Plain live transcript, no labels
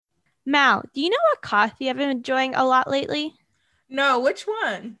Mal, do you know what coffee I've been enjoying a lot lately? No, which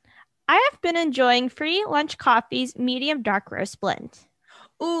one? I have been enjoying Free Lunch Coffee's medium dark roast blend.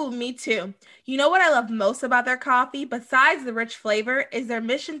 Ooh, me too. You know what I love most about their coffee, besides the rich flavor, is their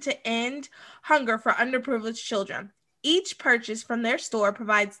mission to end hunger for underprivileged children. Each purchase from their store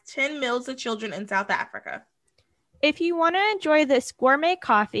provides 10 meals to children in South Africa. If you want to enjoy this gourmet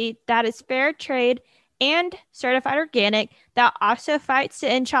coffee that is fair trade and certified organic that also fights to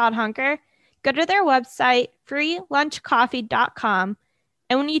end child hunger, go to their website, freelunchcoffee.com,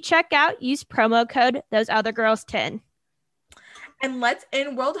 and when you check out, use promo code those other girls 10. And let's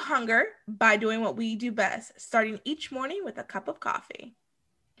end world hunger by doing what we do best, starting each morning with a cup of coffee.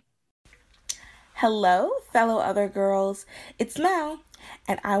 Hello, fellow other girls. It's Mal,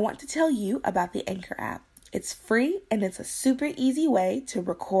 and I want to tell you about the Anchor app. It's free and it's a super easy way to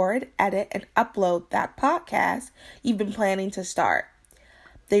record, edit, and upload that podcast you've been planning to start.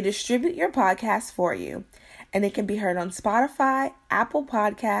 They distribute your podcast for you, and it can be heard on Spotify, Apple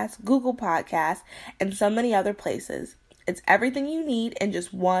Podcasts, Google Podcasts, and so many other places. It's everything you need in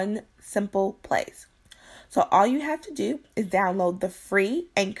just one simple place. So all you have to do is download the free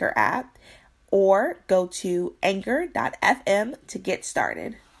Anchor app or go to anchor.fm to get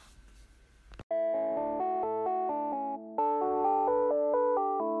started.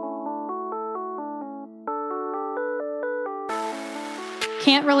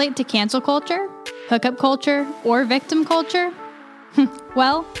 Can't relate to cancel culture, hookup culture, or victim culture?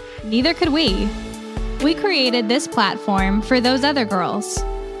 Well, neither could we. We created this platform for those other girls.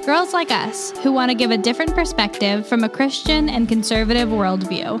 Girls like us who want to give a different perspective from a Christian and conservative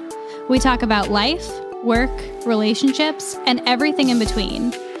worldview. We talk about life, work, relationships, and everything in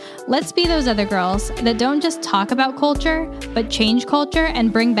between. Let's be those other girls that don't just talk about culture, but change culture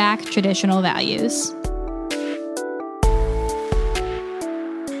and bring back traditional values.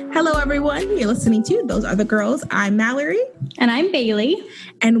 Hello, everyone. You're listening to Those Other Girls. I'm Mallory. And I'm Bailey.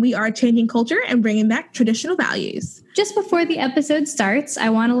 And we are changing culture and bringing back traditional values. Just before the episode starts, I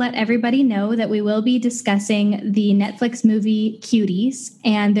want to let everybody know that we will be discussing the Netflix movie Cuties,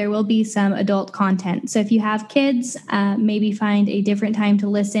 and there will be some adult content. So if you have kids, maybe find a different time to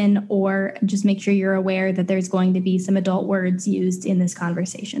listen, or just make sure you're aware that there's going to be some adult words used in this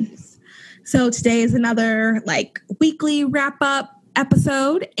conversation. So today is another weekly wrap-up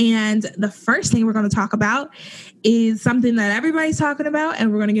episode, and the first thing we're going to talk about is something that everybody's talking about,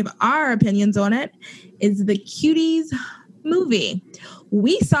 and we're going to give our opinions on it, is the Cuties movie.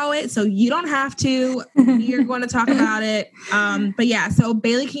 We saw it, so you don't have to. We're going to talk about it. But yeah, so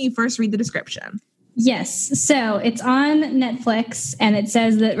Bailey, can you first read the description? Yes. So it's on Netflix, and it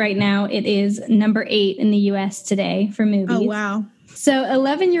says that right now it is number 8 in the US today for movies. Oh, wow. So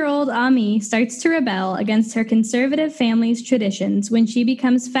 11-year-old Ami starts to rebel against her conservative family's traditions when she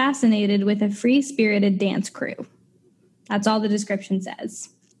becomes fascinated with a free-spirited dance crew. That's all the description says.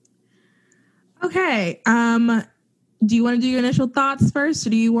 Okay. Do you want to do your initial thoughts first, or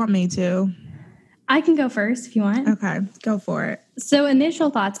do you want me to? I can go first if you want. Okay, go for it. So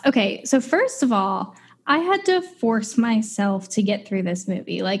initial thoughts. Okay, so first of all, I had to force myself to get through this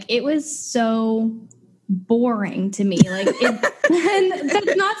movie. It was so boring to me. And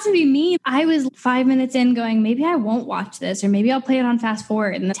that's not to be mean. I was 5 minutes in going, maybe I won't watch this, or maybe I'll play it on fast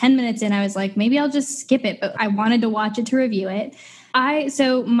forward. And 10 minutes in, I was like, maybe I'll just skip it. But I wanted to watch it to review it.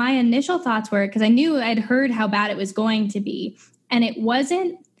 So my initial thoughts were, because I knew I'd heard how bad it was going to be. And it was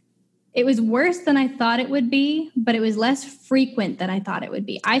worse than I thought it would be, but it was less frequent than I thought it would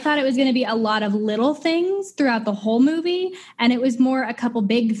be. I thought it was going to be a lot of little things throughout the whole movie. And it was more a couple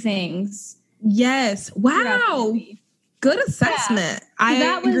big things. Yes. Wow. Good assessment.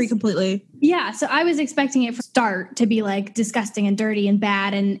 Yeah. I agree completely. Yeah. So I was expecting it from start to be disgusting and dirty and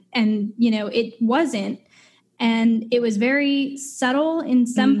bad. And it wasn't. And it was very subtle in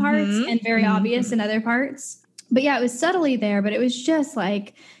some parts and very obvious in other parts. But yeah, it was subtly there, but it was just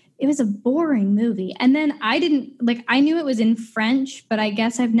it was a boring movie. And then I knew it was in French, but I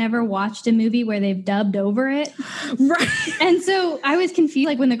guess I've never watched a movie where they've dubbed over it. Right. And so I was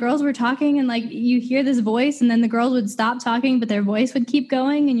confused, when the girls were talking and you hear this voice and then the girls would stop talking, but their voice would keep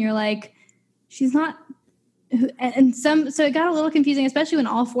going. And you're like, she's not. So it got a little confusing, especially when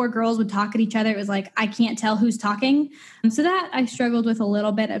all 4 girls would talk at each other. It was I can't tell who's talking. So that I struggled with a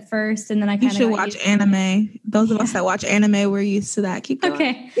little bit at first, and then I kind of watch anime. Those of us that watch anime, we're used to that. Keep going.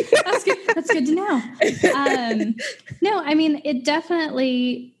 Okay, that's good. That's good to know. No, I mean, it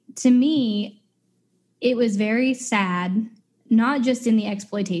definitely, to me, it was very sad. Not just in the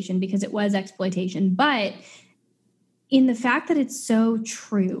exploitation, because it was exploitation, but in the fact that it's so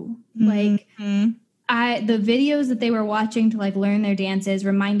true. the videos that they were watching to like learn their dances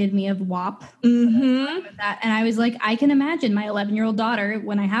reminded me of WAP. Mm-hmm. And I was like, I can imagine my 11-year-old daughter,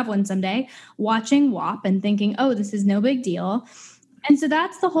 when I have one someday, watching WAP and thinking, oh, this is no big deal. And so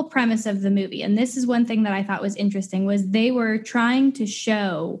that's the whole premise of the movie. And this is one thing that I thought was interesting, was they were trying to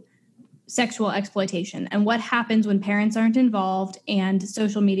show sexual exploitation and what happens when parents aren't involved and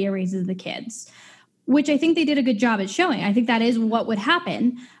social media raises the kids, which I think they did a good job at showing. I think that is what would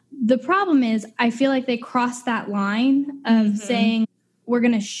happen. The problem is I feel like they crossed that line of saying, we're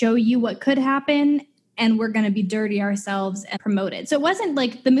going to show you what could happen and we're going to be dirty ourselves and promote it. So it wasn't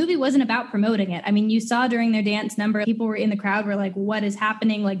like, the movie wasn't about promoting it. I mean, you saw during their dance number, people were in the crowd were like, what is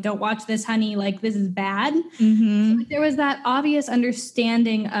happening? Like, don't watch this, honey. Like, this is bad. So there was that obvious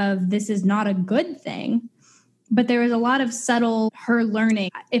understanding of this is not a good thing. But there was a lot of subtle her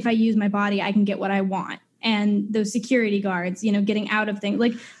learning. If I use my body, I can get what I want. And those security guards, getting out of things.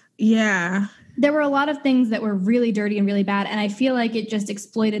 Like, yeah, there were a lot of things that were really dirty and really bad. And I feel like it just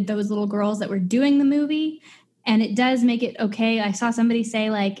exploited those little girls that were doing the movie. And it does make it okay. I saw somebody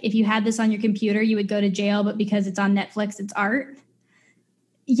say, like, if you had this on your computer, you would go to jail. But because it's on Netflix, it's art.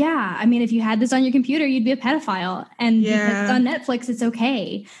 Yeah. I mean, if you had this on your computer, you'd be a pedophile. And because it's on Netflix, it's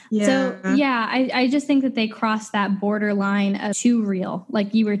okay. Yeah. So, yeah, I just think that they crossed that borderline of too real.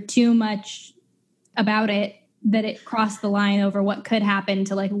 Like, you were too much about it, that it crossed the line over what could happen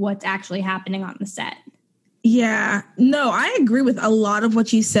to like what's actually happening on the set. Yeah, no, I agree with a lot of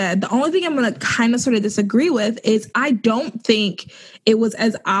what you said. The only thing I'm going to kind of sort of disagree with is I don't think it was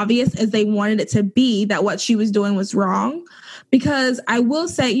as obvious as they wanted it to be that what she was doing was wrong. Because I will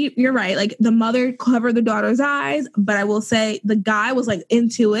say, you're right, like the mother covered the daughter's eyes, but I will say the guy was like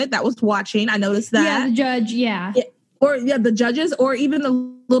into it, that was watching. I noticed that. Yeah, the judge, yeah. Or the judges, or even the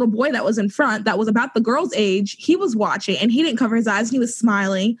little boy that was in front that was about the girl's age, he was watching and he didn't cover his eyes. He was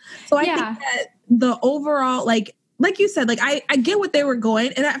smiling. So I think that the overall, like you said, like I get what they were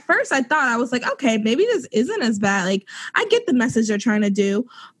going. And at first I thought, I was like, okay, maybe this isn't as bad. Like I get the message they're trying to do,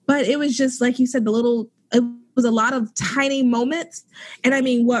 but it was just like you said, it was a lot of tiny moments. And I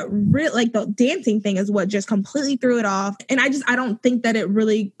mean, like the dancing thing is what just completely threw it off. And I don't think that it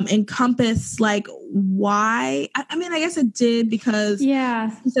really encompassed like why. I mean, I guess it did because he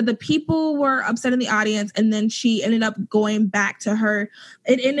said the people were upset in the audience and then she ended up going back to her.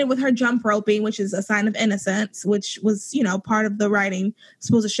 It ended with her jump roping, which is a sign of innocence, which was, part of the writing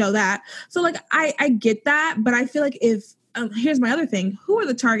supposed to show that. So like, I get that, but I feel like here's my other thing. Who are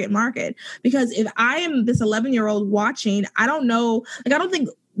the target market? Because if I am this 11-year-old watching, I don't know, like, I don't think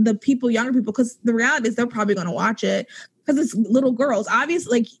the younger people, because the reality is they're probably going to watch it because it's little girls.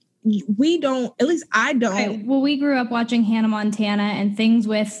 Obviously, like we don't, at least I don't. Right. Well, we grew up watching Hannah Montana and things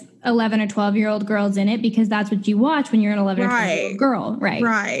with 11 or 12-year-old girls in it because that's what you watch when you're an 11 or 12-year-old girl. Right.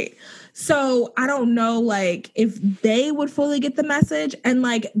 Right. So I don't know, like, if they would fully get the message and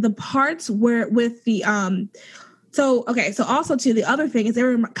like the parts where with the, So also too, the other thing is they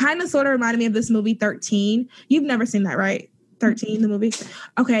were kind of sort of reminded me of this movie 13. You've never seen that, right? 13, the movie.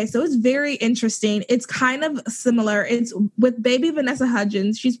 Okay, so it's very interesting. It's kind of similar. It's with baby Vanessa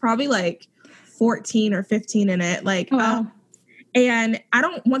Hudgens. She's probably like 14 or 15 in it. Like, oh, wow. And I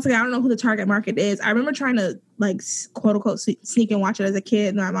don't know who the target market is. I remember trying to like quote unquote sneak and watch it as a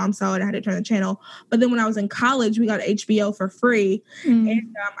kid. And my mom saw it. I had to turn the channel. But then when I was in college, we got HBO for free.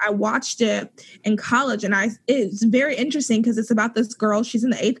 And I watched it in college. And it's very interesting because it's about this girl. She's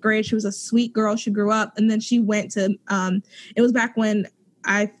in the 8th grade. She was a sweet girl. She grew up. And then she went to, it was back when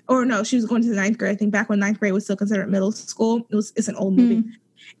she was going to the 9th grade. I think back when 9th grade was still considered middle school. It's an old movie.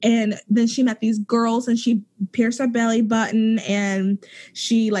 And then she met these girls and she pierced her belly button and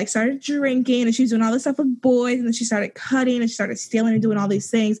she like started drinking and she was doing all this stuff with boys. And then she started cutting and she started stealing and doing all these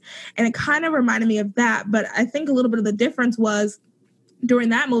things. And it kind of reminded me of that. But I think a little bit of the difference was during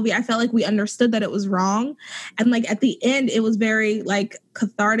that movie, I felt like we understood that it was wrong. And like at the end, it was very like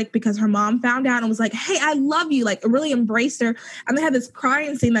cathartic because her mom found out and was like, hey, I love you. Like really embraced her. And they had this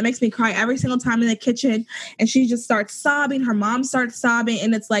crying scene that makes me cry every single time in the kitchen. And she just starts sobbing. Her mom starts sobbing.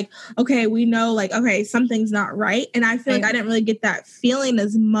 And it's like, okay, we know like, okay, something's not right. And I feel like I didn't really get that feeling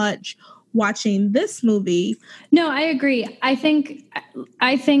as much watching this movie. No, I agree. I think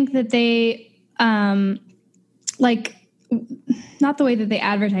that they like, not the way that they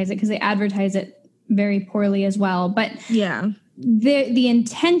advertise it, because they advertise it very poorly as well. But the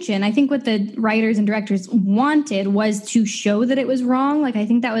intention, I think what the writers and directors wanted was to show that it was wrong. Like, I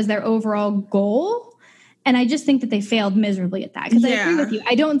think that was their overall goal. And I just think that they failed miserably at that. Because I agree with you.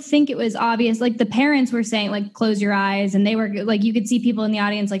 I don't think it was obvious. Like the parents were saying, like, close your eyes. And they were like, you could see people in the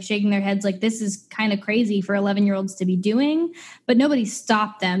audience like shaking their heads like, this is kind of crazy for 11-year-olds to be doing. But nobody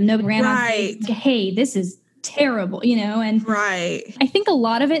stopped them. Nobody ran on stage like, hey, this is terrible, you know? And I think a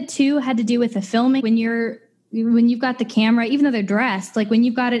lot of it too had to do with the filming. When you've got the camera, even though they're dressed, like when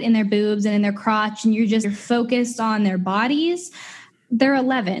you've got it in their boobs and in their crotch and you're focused on their bodies, they're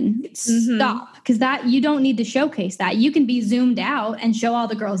 11. Stop. Because that you don't need to showcase that. You can be zoomed out and show all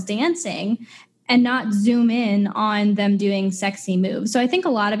the girls dancing and not zoom in on them doing sexy moves. So I think a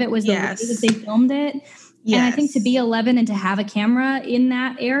lot of it was the way that they filmed it. Yes. And I think to be 11 and to have a camera in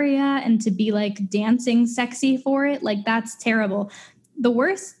that area and to be like dancing sexy for it, like that's terrible.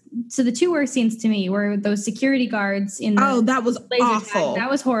 So the two worst scenes to me were those security guards in the that was awful. That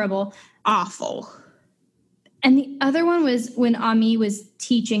was horrible. Awful. And the other one was when Ami was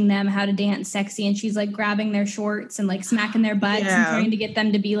teaching them how to dance sexy and she's like grabbing their shorts and like smacking their butts and trying to get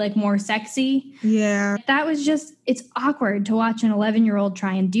them to be like more sexy. Yeah. That was just, it's awkward to watch an 11-year-old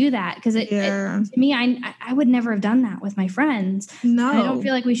try and do that. Because to me, I would never have done that with my friends. No. And I don't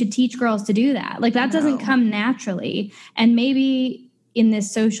feel like we should teach girls to do that. Like that doesn't come naturally. And maybe in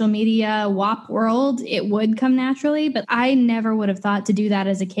this social media WAP world, it would come naturally, but I never would have thought to do that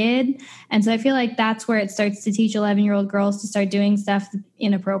as a kid. And so I feel like that's where it starts to teach 11-year-old girls to start doing stuff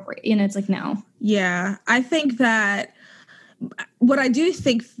inappropriate. You know, it's like, no. Yeah. I think that what I do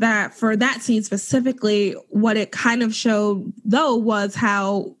think that for that scene specifically, what it kind of showed though was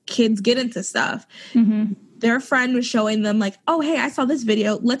how kids get into stuff. Mm-hmm. Their friend was showing them like, oh, hey, I saw this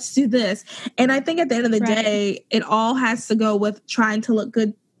video. Let's do this. And I think at the end of the day, it all has to go with trying to look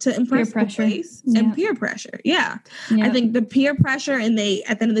good to impress the place and peer pressure. Yeah. I think the peer pressure and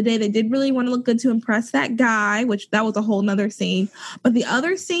at the end of the day, they did really want to look good to impress that guy, which that was a whole nother scene. But the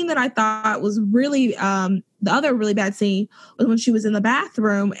other scene that I thought was really, the other really bad scene was when she was in the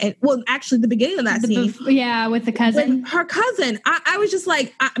bathroom and actually the beginning of that scene. With the cousin. Her cousin. I was just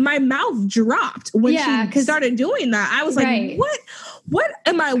like, my mouth dropped when she started doing that. I was like, what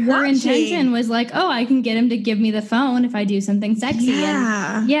am I watching? Her intention was like, oh, I can get him to give me the phone if I do something sexy.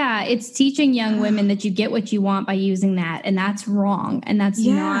 Yeah. It's teaching young women that you get what you want by using that. And that's wrong. And that's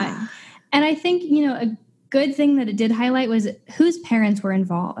not. And I think, a good thing that it did highlight was whose parents were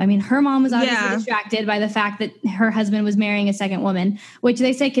involved. I mean, her mom was obviously distracted by the fact that her husband was marrying a second woman, which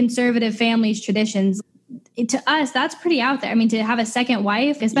they say conservative families, traditions. To us, that's pretty out there. I mean, to have a second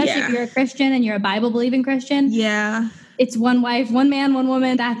wife, especially if you're a Christian and you're a Bible-believing Christian. Yeah. It's one wife, one man, one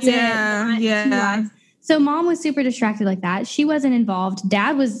woman. That's it. Yeah. So mom was super distracted like that. She wasn't involved.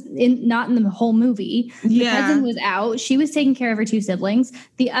 Dad was not in the whole movie. The cousin was out. She was taking care of her two siblings.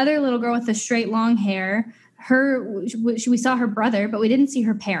 The other little girl with the straight long hair, we saw her brother, but we didn't see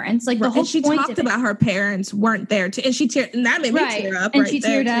her parents. Like the whole she point talked about her parents weren't there too, and and that made me tear up. And she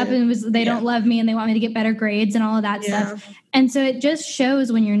teared up and was they don't love me and they want me to get better grades and all of that stuff. And so it just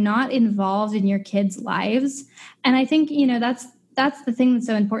shows when you're not involved in your kids' lives. And I think that's the thing that's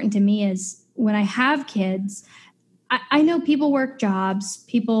so important to me is when I have kids. I know people work jobs,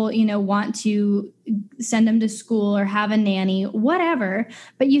 people, want to send them to school or have a nanny, whatever,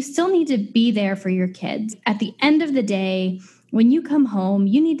 but you still need to be there for your kids. At the end of the day, when you come home,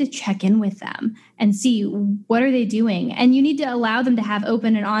 you need to check in with them and see what are they doing. And you need to allow them to have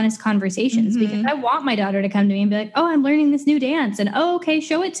open and honest conversations because I want my daughter to come to me and be like, oh, I'm learning this new dance. And okay,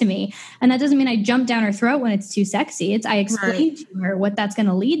 show it to me. And that doesn't mean I jump down her throat when it's too sexy. I explain to her what that's going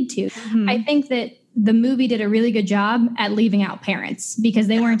to lead to. I think that the movie did a really good job at leaving out parents because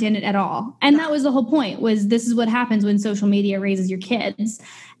they weren't in it at all. And that was the whole point, was this is what happens when social media raises your kids.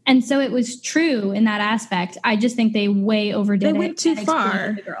 And so it was true in that aspect. I just think they way overdid it. They went too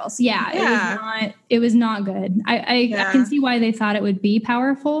far. The girls. It was not good. I can see why they thought it would be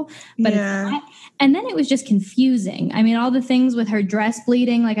powerful, but it's not. And then it was just confusing. I mean, all the things with her dress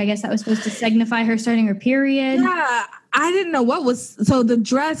bleeding, like I guess that was supposed to signify her starting her period. Yeah. I didn't know what was, so the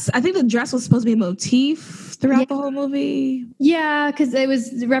dress, I think the dress was supposed to be a motif throughout the whole movie. Yeah, because it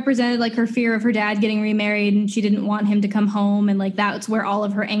was represented like her fear of her dad getting remarried and she didn't want him to come home. And like that's where all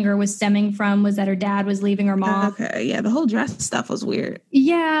of her anger was stemming from, was that her dad was leaving her mom. Okay, yeah, the whole dress stuff was weird.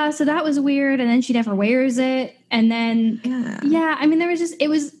 Yeah, so that was weird. And then she never wears it. And then, I mean, there was just, it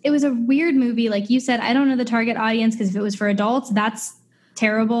was a weird movie. Like you said, I don't know the target audience because if it was for adults, that's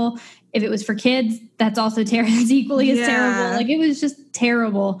terrible. If it was for kids, that's also equally as terrible. Like it was just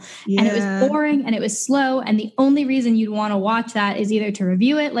terrible. And it was boring and it was slow. And the only reason you'd want to watch that is either to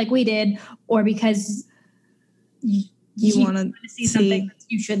review it like we did or because you want to see something that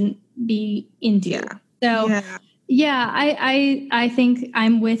you shouldn't be into. So Yeah, I think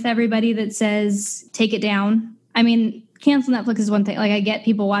I'm with everybody that says take it down. I mean, cancel Netflix is one thing. Like, I get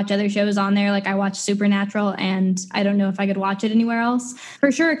people watch other shows on there. Like, I watch Supernatural, and I don't know if I could watch it anywhere else.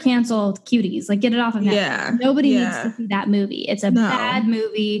 For sure, cancel Cuties. Like, get it off of Netflix. Yeah. Nobody needs to see that movie. It's a bad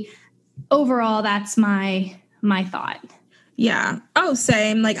movie. Overall, that's my thought. Yeah. Oh,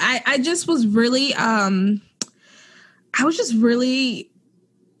 same. Like, I just was really, I was just really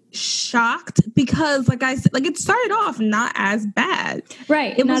shocked because, like I said, like, it started off not as bad.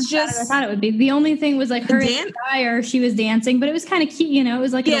 Right. It was just, I thought it would be. The only thing was like her in the fire, she was dancing, but it was kind of cute, you know. It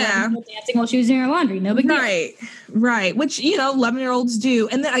was like dancing while she was doing her laundry. No big deal. Right. Which, you know, 11-year-olds do.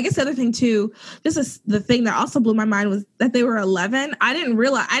 And then I guess the other thing too, this is the thing that also blew my mind, was that they were 11. I didn't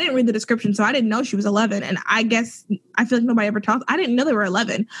read the description, so I didn't know she was 11. And I guess I feel like nobody ever talked. I didn't know they were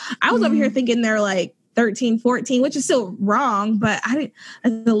 11. I was over here thinking they're like 13, 14, which is still wrong, but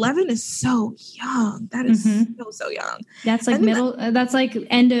 11 is so young. That is so young. That's like middle, that's like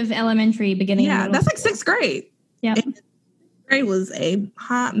end of elementary, beginning of middle that's like school. 6th grade. Yeah. Grade was a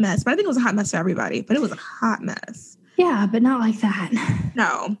hot mess, but I think it was a hot mess for everybody, but it was a hot mess. Yeah, but not like that.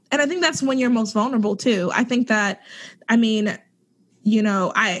 No. And I think that's when you're most vulnerable too. I think that, I mean, you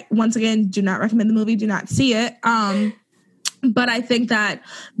know, I, once again, do not recommend the movie. Do not see it. But I think that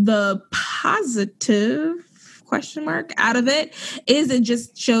the positive question mark out of it is it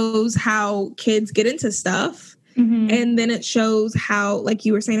just shows how kids get into stuff. And then it shows how, like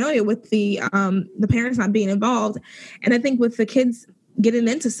you were saying earlier, with the parents not being involved. And I think with the kids getting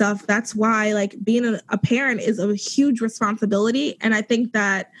into stuff, that's why, like, being a parent is a huge responsibility. And I think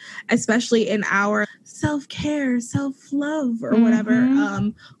that especially in our self-care, self-love, or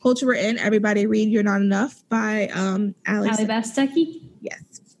whatever culture we're in, everybody read You're Not Enough by Allie Basteki. Yes,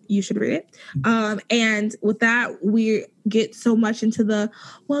 you should read it. And with that, we get so much into the,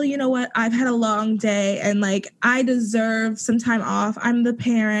 well, you know what? I've had a long day and, like, I deserve some time off. I'm the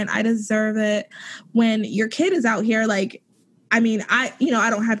parent. I deserve it. When your kid is out here, like, I mean, I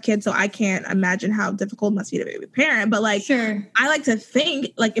don't have kids, so I can't imagine how difficult it must be to be a parent. But, like, sure, I like to think,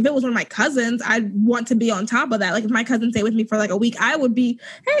 like, if it was one of my cousins, I'd want to be on top of that. Like, if my cousin stayed with me for like a week, I would be,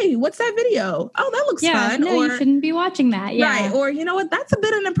 hey, what's that video? Oh, that looks fun. No, you shouldn't be watching that. Yeah. Right. Or, you know what? That's a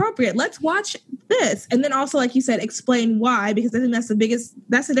bit inappropriate. Let's watch this. And then also, like you said, explain why, because I think that's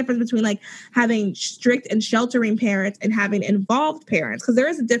the difference between, like, having strict and sheltering parents and having involved parents, because there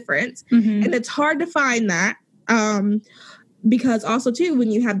is a difference. And it's hard to find that. Because also, too,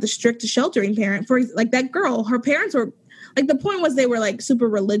 when you have the strict sheltering parent, for like that girl, her parents were, like, the point was they were, like, super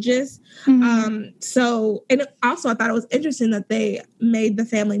religious. So, and also I thought it was interesting that they made the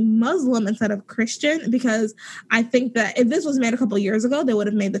family Muslim instead of Christian, because I think that if this was made a couple of years ago, they would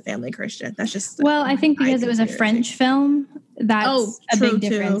have made the family Christian. That's just, well, I think because it was a French film, that's a big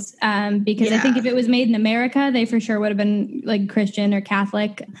difference. Because I think if it was made in America, they for sure would have been, like, Christian or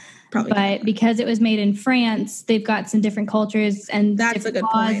Catholic. Probably. But because it was made in France, they've got some different cultures and that's a good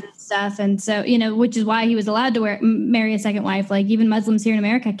laws point. And stuff. And so, you know, which is why he was allowed to marry a second wife. Like, even Muslims here in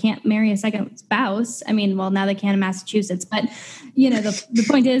America can't marry a second spouse. I mean, well, now they can in Massachusetts. But, you know, the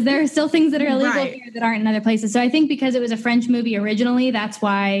point is there are still things that are illegal here that aren't in other places. So I think because it was a French movie originally, that's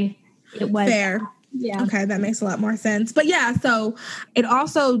why it was. Fair. Yeah. Okay, that makes a lot more sense. But yeah, so it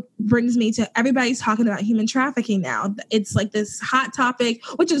also brings me to everybody's talking about human trafficking now. It's like this hot topic,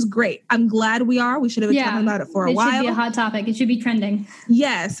 which is great. I'm glad we are. We should have been talking about it for a while. It should be a hot topic. It should be trending.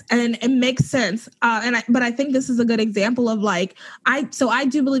 Yes, and it makes sense. But I think this is a good example of, like, I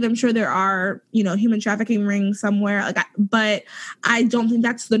do believe, I'm sure there are, you know, human trafficking rings somewhere, like, but I don't think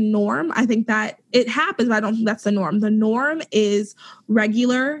that's the norm. I think that it happens, but I don't think that's the norm. The norm is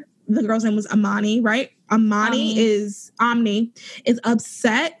regular. The girl's name was Amani, right? Omni is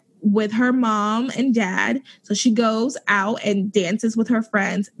upset with her mom and dad. So she goes out and dances with her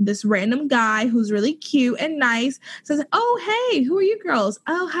friends. This random guy who's really cute and nice says, oh, hey, who are you girls?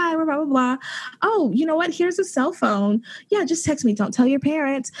 Oh, hi, blah, blah, blah. Oh, you know what? Here's a cell phone. Yeah, just text me. Don't tell your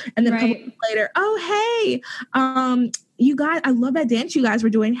parents. And then a couple weeks later, oh, hey, you guys, I love that dance you guys were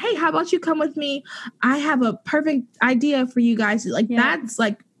doing. Hey, how about you come with me? I have a perfect idea for you guys. Like, that's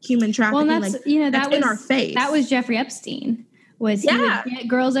like human trafficking. Well, that's, like, you know, that's in our face. That was Jeffrey Epstein. He would get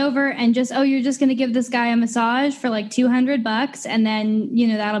girls over and just, oh, you're just going to give this guy a massage for like $200 and then, you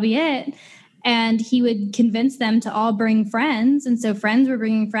know, that'll be it. And he would convince them to all bring friends. And so friends were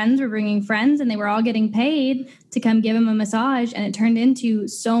bringing friends, and they were all getting paid to come give him a massage. And it turned into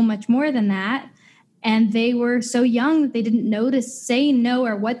so much more than that. And they were so young that they didn't know to say no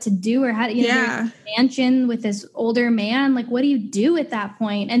or what to do or how to, you know, they're in a mansion with this older man. Like, what do you do at that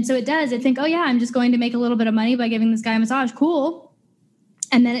point? And so it does. I think, oh, yeah, I'm just going to make a little bit of money by giving this guy a massage. Cool.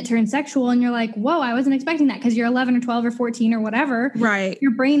 and then it turns sexual and you're like, whoa, I wasn't expecting that, because you're 11 or 12 or 14 or whatever. Right.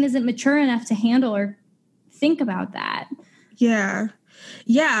 Your brain isn't mature enough to handle or think about that. Yeah.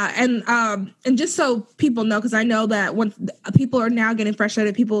 Yeah. And just so people know, because I know that when people are now getting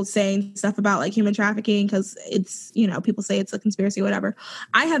frustrated, people saying stuff about like human trafficking, because it's, you know, people say it's a conspiracy, whatever.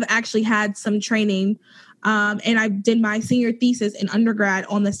 I have actually had some training, and I did my senior thesis in undergrad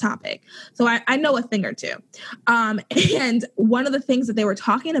on this topic. So I know a thing or two. And one of the things that they were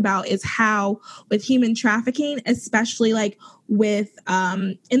talking about is how with human trafficking, especially like with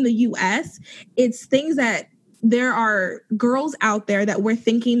in the US, it's things that there are girls out there that we're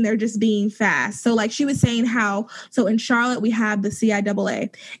thinking they're just being fast. So like she was saying how, so in Charlotte, we have the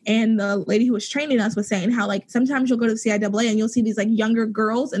CIAA, and the lady who was training us was saying how like sometimes you'll go to the CIAA and you'll see these like younger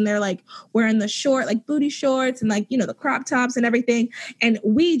girls and they're like wearing the short, like booty shorts and like, you know, the crop tops and everything. And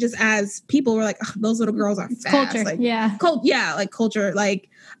we just as people were like, oh, those little girls are fast. Culture. Like, yeah. Like culture, like,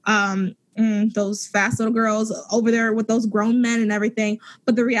 those fast little girls over there with those grown men and everything.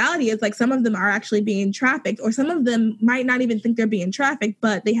 But the reality is like some of them are actually being trafficked, or some of them might not even think they're being trafficked,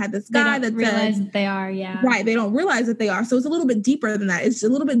 but they had this guy that realize that they are. Yeah. Right. They don't realize that they are. So it's a little bit deeper than that. It's a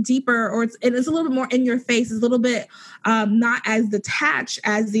little bit deeper, or it's a little bit more in your face. It's a little bit not as detached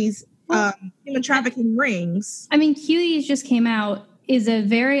as these human trafficking rings. I mean, Cuties just came out is a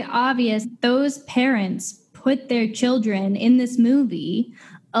very obvious, those parents put their children in this movie,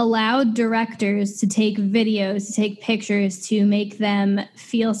 allowed directors to take videos, to take pictures, to make them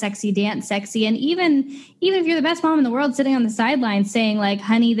feel sexy, dance sexy. And even if you're the best mom in the world sitting on the sidelines saying like,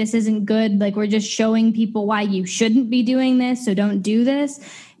 honey, this isn't good, like we're just showing people why you shouldn't be doing this, so don't do this,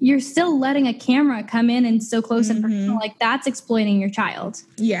 you're still letting a camera come in and so close and personal. Like that's exploiting your child.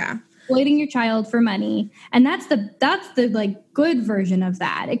 Yeah. Exploiting your child for money. And that's the like good version of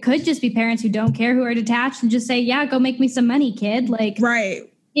that. It could just be parents who don't care, who are detached and just say, yeah, go make me some money, kid. Like, right.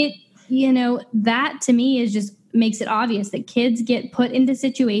 It, you know, that to me is just makes it obvious that kids get put into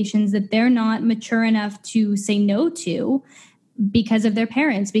situations that they're not mature enough to say no to because of their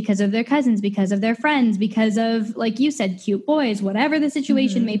parents, because of their cousins, because of their friends, because of, like you said, cute boys, whatever the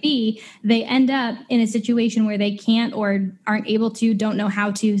situation may be, they end up in a situation where they can't or aren't able to, don't know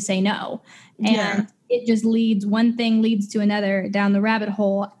how to say no. And it just one thing leads to another down the rabbit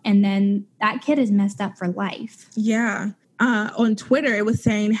hole. And then that kid is messed up for life. Yeah. On Twitter, it was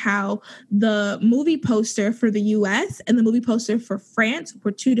saying how the movie poster for the US and the movie poster for France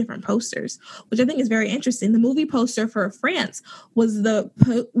were two different posters, which I think is very interesting. The movie poster for France was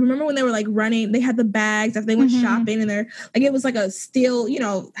remember when they were like running, they had the bags after they went shopping and they're like, it was like a still, you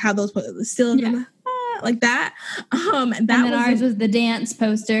know, how those still like that. And then ours was the dance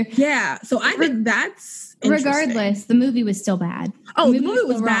poster. Yeah. So I think that's regardless, the movie was still bad. Oh, the movie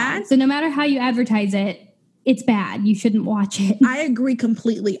was bad. So no matter how you advertise it, it's bad. You shouldn't watch it. I agree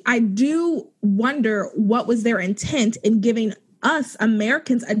completely. I do wonder what was their intent in giving us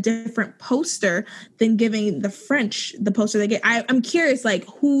Americans a different poster than giving the French the poster they get. I'm curious, like,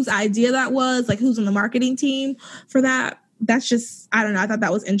 whose idea that was, like, who's on the marketing team for that. That's just, I don't know. I thought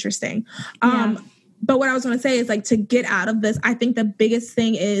that was interesting. But what I was going to say is, like, to get out of this, I think the biggest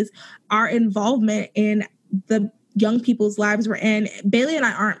thing is our involvement in the young people's lives we're in. Bailey and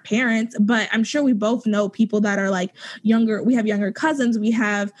I aren't parents, but I'm sure we both know people that are like younger. We have younger cousins. We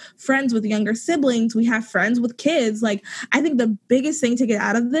have friends with younger siblings. We have friends with kids. Like, I think the biggest thing to get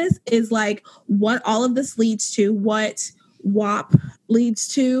out of this is like what all of this leads to, what WAP leads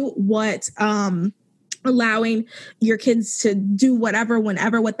to, what, allowing your kids to do whatever,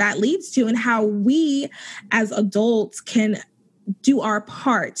 whenever, what that leads to, and how we as adults can do our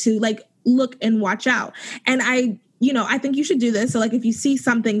part to like look and watch out. And I think you should do this. So like if you see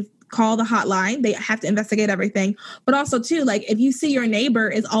something, call the hotline. They have to investigate everything. But also too, like if you see your neighbor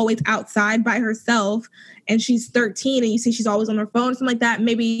is always outside by herself and she's 13 and you see she's always on her phone, something like that,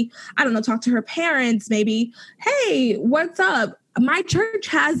 maybe, I don't know, talk to her parents, maybe, hey, what's up? My church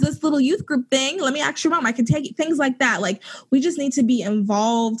has this little youth group thing. Let me ask your mom. I can take it. Things like that. Like we just need to be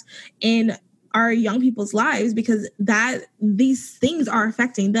involved in our young people's lives because these things are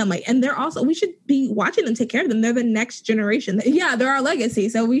affecting them. Like, and they're also, we should be watching them take care of them. They're the next generation. Yeah, they're our legacy.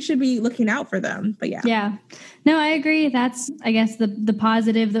 So we should be looking out for them. But yeah. Yeah. No, I agree. That's, I guess, the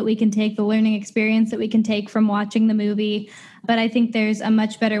positive that we can take, the learning experience that we can take from watching the movie. But I think there's a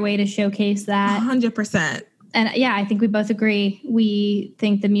much better way to showcase that. 100%. And yeah, I think we both agree. We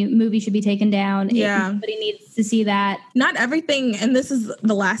think the movie should be taken down. Yeah. Everybody needs to see that. Not everything, and this is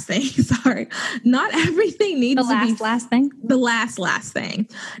the last thing, sorry. Not everything needs to be... last thing? The last thing.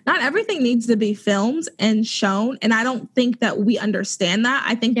 Not everything needs to be filmed and shown, and I don't think that we understand that.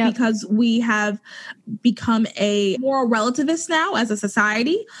 I think because we have become a moral relativist now as a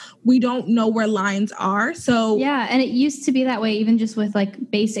society, we don't know where lines are. So yeah, and it used to be that way even just with like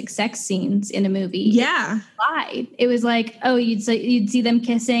basic sex scenes in a movie. Yeah. It was like, oh, you'd see them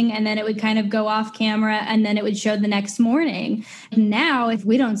kissing and then it would kind of go off camera and then it would show the next morning. And now if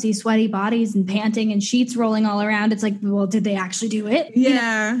we don't see sweaty bodies and panting and sheets rolling all around, it's like, well, did they actually do it?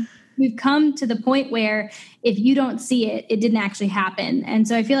 Yeah. You know, we've come to the point where if you don't see it, it didn't actually happen. And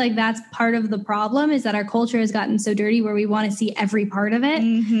so I feel like that's part of the problem, is that our culture has gotten so dirty where we want to see every part of it.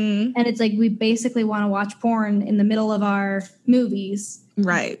 Mm-hmm. And it's like we basically want to watch porn in the middle of our movies.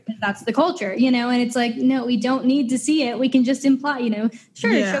 Right. That's the culture, you know, and it's like, no, we don't need to see it. We can just imply, you know,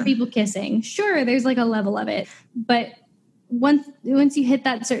 sure, show people kissing. Sure, there's like a level of it. But once you hit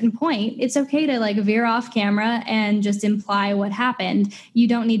that certain point, it's okay to like veer off camera and just imply what happened. You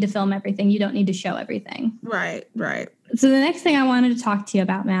don't need to film everything. You don't need to show everything. Right. So the next thing I wanted to talk to you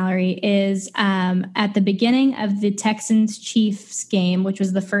about, Mallory, is at the beginning of the Texans-Chiefs game, which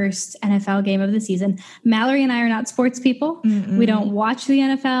was the first NFL game of the season. Mallory and I are not sports people. Mm-mm. We don't watch the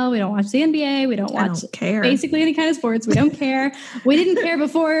NFL. We don't watch the NBA. We don't watch basically any kind of sports. We don't care. We didn't care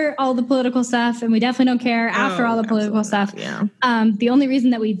before all the political stuff, and we definitely don't care after all the political stuff. Yeah. The only reason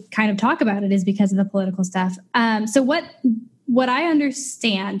that we kind of talk about it is because of the political stuff. So what I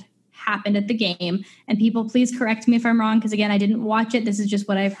understand happened at the game, and people please correct me if I'm wrong, because again, I didn't watch it. This is just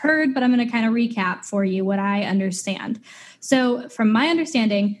what I've heard, but I'm going to kind of recap for you what I understand. So from my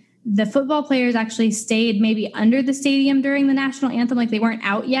understanding, the football players actually stayed maybe under the stadium during the national anthem, like they weren't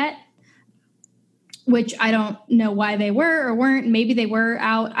out yet, which I don't know why they were or weren't. Maybe they were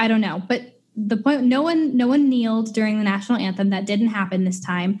out. I don't know. But the point, no one kneeled during the national anthem. That didn't happen this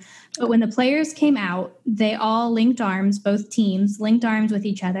time. But when the players came out, they all linked arms, both teams linked arms with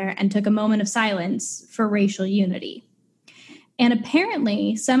each other and took a moment of silence for racial unity. And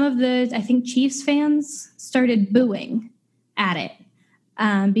apparently some of the, I think, Chiefs fans started booing at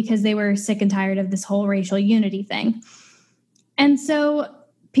it because they were sick and tired of this whole racial unity thing. And so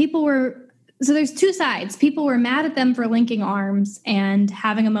so there's two sides. People were mad at them for linking arms and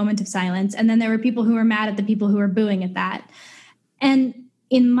having a moment of silence. And then there were people who were mad at the people who were booing at that. And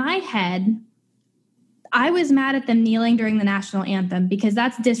in my head, I was mad at them kneeling during the national anthem because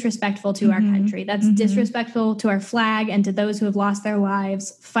that's disrespectful to our country. That's disrespectful to our flag and to those who have lost their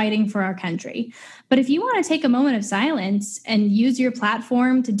lives fighting for our country. But if you want to take a moment of silence and use your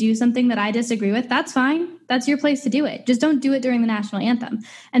platform to do something that I disagree with, that's fine. That's your place to do it. Just don't do it during the national anthem.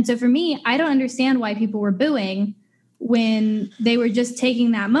 And so for me, I don't understand why people were booing when they were just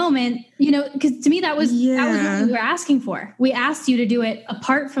taking that moment, you know, because to me, that was what we were asking for. We asked you to do it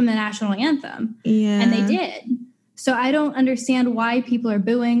apart from the national anthem, and they did. So I don't understand why people are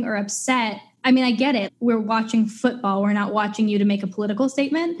booing or upset. I mean, I get it. We're watching football. We're not watching you to make a political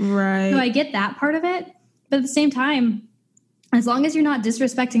statement. Right. So I get that part of it. But at the same time, as long as you're not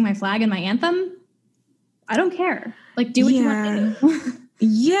disrespecting my flag and my anthem, I don't care. Like, do what you want to do.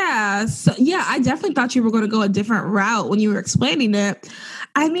 Yeah. So, yeah, I definitely thought you were going to go a different route when you were explaining it.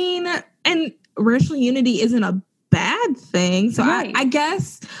 I mean, and racial unity isn't a bad thing. So right. I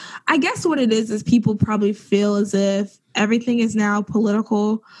guess what it is people probably feel as if everything is now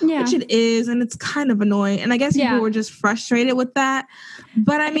political, which it is. And it's kind of annoying. And I guess people were just frustrated with that.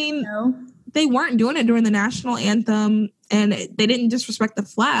 But I mean, they weren't doing it during the national anthem and they didn't disrespect the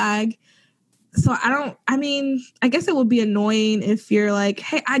flag. So I guess it would be annoying if you're like,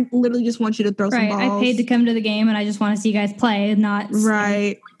 hey, I literally just want you to throw some balls. I paid to come to the game and I just want to see you guys play, not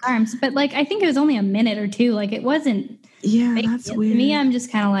arms. But like, I think it was only a minute or two. Like it wasn't. Yeah, that's weird. To me, I'm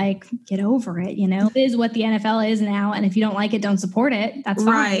just kind of like, get over it. You know, it is what the NFL is now. And if you don't like it, don't support it. That's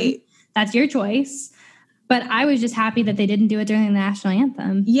fine. Right. That's your choice. But I was just happy that they didn't do it during the national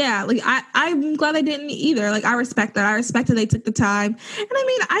anthem. Yeah, like I'm glad they didn't either. Like I respect that. I respect that they took the time. And I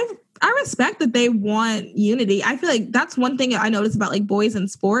mean, I respect that they want unity. I feel like that's one thing I noticed about like boys in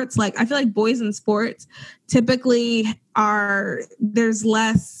sports. Like I feel like boys in sports typically there's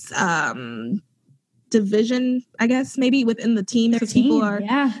less division, I guess, maybe within the team. Because people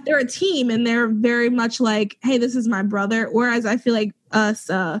they're a team and they're very much like, hey, this is my brother. Whereas I feel like us,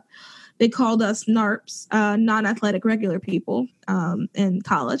 they called us NARPs, non-athletic regular people in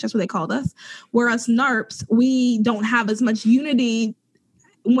college. That's what they called us. Whereas NARPs, we don't have as much unity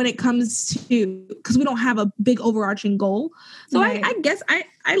when it comes to, because we don't have a big overarching goal. So right. I guess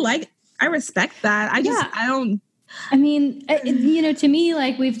I I respect that. I mean, to me,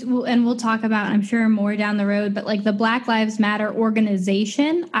 like we'll talk about, I'm sure, more down the road, but like the Black Lives Matter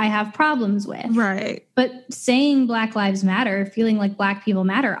organization, I have problems with. Right. But saying Black Lives Matter, feeling like Black people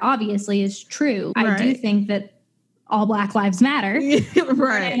matter, obviously is true. Right. I do think that all Black lives matter.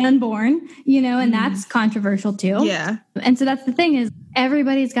 Right. And unborn, and that's controversial too. Yeah. And so that's the thing is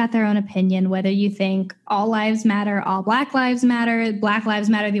everybody's got their own opinion, whether you think all lives matter, all Black lives matter, Black Lives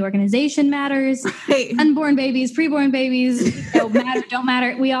Matter, the organization matters, right. Unborn babies, preborn babies, matter, don't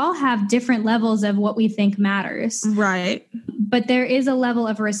matter. We all have different levels of what we think matters. Right. But there is a level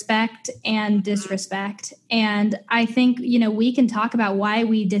of respect and disrespect. And I think, we can talk about why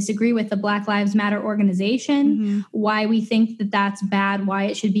we disagree with the Black Lives Matter organization, why we think that that's bad, why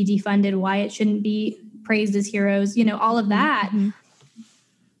it should be defunded, why it shouldn't be praised as heroes, all of that.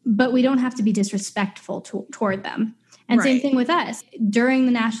 But we don't have to be disrespectful toward them. And right. Same thing with us. During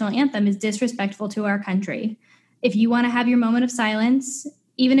the national anthem is disrespectful to our country. If you want to have your moment of silence,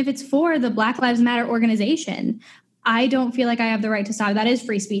 even if it's for the Black Lives Matter organization, I don't feel like I have the right to stop. That is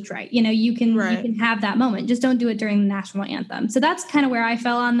free speech, right? You can have that moment. Just don't do it during the national anthem. So that's kind of where I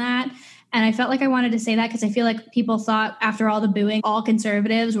fell on that. And I felt like I wanted to say that because I feel like people thought after all the booing, all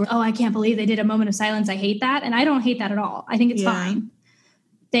conservatives were, I can't believe they did a moment of silence. I hate that. And I don't hate that at all. I think it's fine.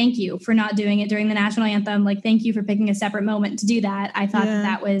 Thank you for not doing it during the national anthem. Like, thank you for picking a separate moment to do that. I thought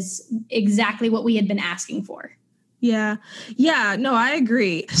that was exactly what we had been asking for. Yeah. Yeah. No, I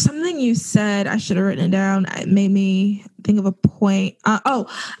agree. Something you said, I should have written it down. It made me think of a point.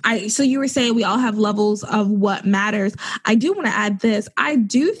 So you were saying we all have levels of what matters. I do want to add this. I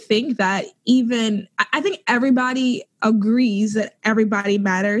do think that I think everybody agrees that everybody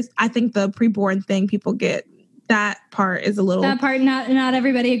matters. I think the preborn thing people get, that part is a little... That part, not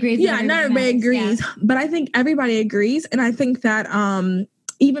everybody agrees. Yeah, not everybody agrees. Yeah. But I think everybody agrees. And I think that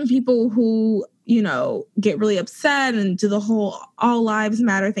even people who... get really upset and do the whole all lives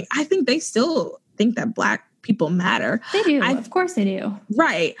matter thing. I think they still think that Black people matter. They do. Of course they do.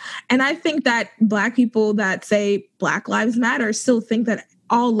 Right. And I think that Black people that say Black lives matter still think that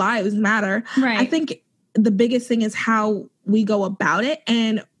all lives matter. Right. I think the biggest thing is how we go about it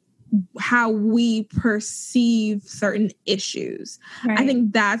and how we perceive certain issues. Right. I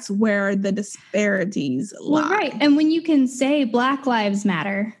think that's where the disparities lie. Well, right. And when you can say Black lives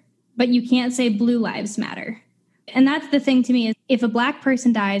matter, but you can't say blue lives matter. And that's the thing to me is if a Black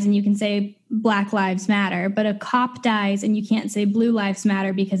person dies and you can say Black lives matter, but a cop dies and you can't say blue lives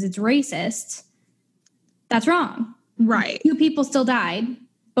matter because it's racist, that's wrong. Right. Two people still died.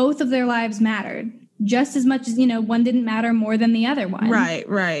 Both of their lives mattered just as much as, one didn't matter more than the other one. Right,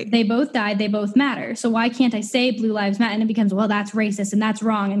 right. They both died. They both matter. So why can't I say blue lives matter? And it becomes, well, that's racist and that's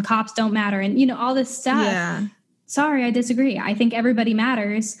wrong and cops don't matter and, all this stuff. Yeah. Sorry, I disagree. I think everybody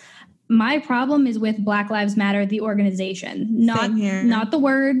matters. My problem is with Black Lives Matter, the organization, not the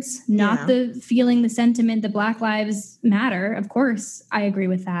words, not the feeling, the sentiment, the Black Lives Matter. Of course, I agree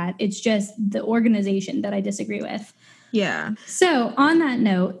with that. It's just the organization that I disagree with. Yeah. So on that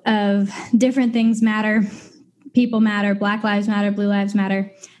note of different things matter, people matter, Black Lives Matter, Blue Lives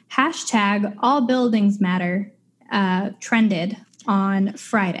Matter, hashtag all buildings matter trended on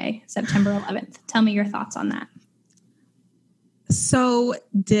Friday, September 11th. Tell me your thoughts on that. So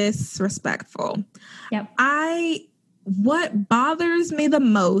disrespectful. Yep. What bothers me the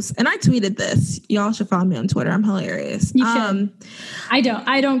most, and I tweeted this. Y'all should follow me on Twitter. I'm hilarious. You should. I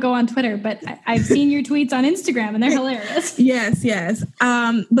don't go on Twitter, but I've seen your tweets on Instagram and they're hilarious. Yes.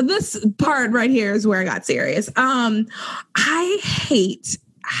 But this part right here is where I got serious. I hate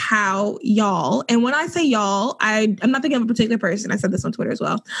how y'all, and when I say y'all, I'm not thinking of a particular person. I said this on Twitter as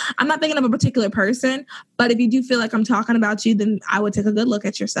well. I'm not thinking of a particular person, but if you do feel like I'm talking about you, then I would take a good look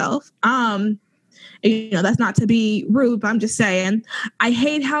at yourself. That's not to be rude, but I'm just saying, I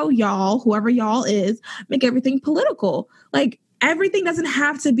hate how y'all, whoever y'all is, make everything political. Like, everything doesn't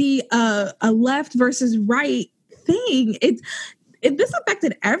have to be a left versus right thing. This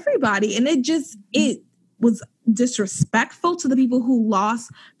affected everybody, and it was disrespectful to the people who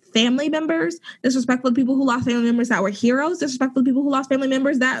lost family members, disrespectful to people who lost family members that were heroes, disrespectful to people who lost family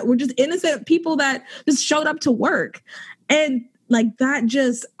members that were just innocent people that just showed up to work. And like that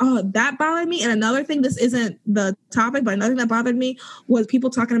that bothered me. And another thing, this isn't the topic, but another thing that bothered me was people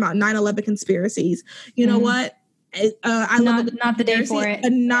talking about 9/11 conspiracies. You know what? I love not the day for it.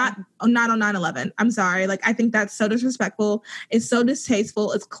 Not on 9/11. I'm sorry. Like, I think that's so disrespectful. It's so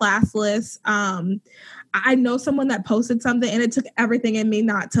distasteful. It's classless. I know someone that posted something and it took everything in me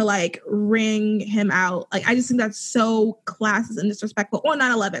not to like ring him out. Like, I just think that's so classist and disrespectful. Or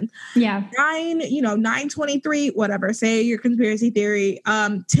 9/11. Yeah. 9/23, whatever. Say your conspiracy theory.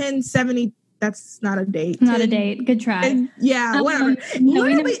 10/70. That's not a date. Not a date. Good try. Whatever.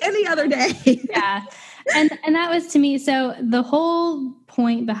 Literally any other day. Yeah. And that was to me. So the whole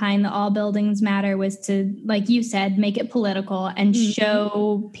point behind the All Buildings Matter was to, like you said, make it political and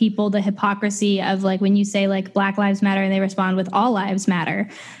show people the hypocrisy of like when you say like Black Lives Matter and they respond with All Lives Matter,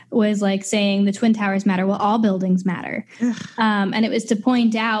 was like saying the Twin Towers matter. Well, all buildings matter. And it was to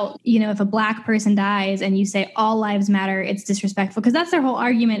point out, you know, if a Black person dies and you say all lives matter, it's disrespectful. Because that's their whole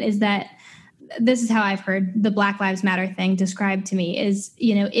argument, is that this is how I've heard the Black Lives Matter thing described to me is,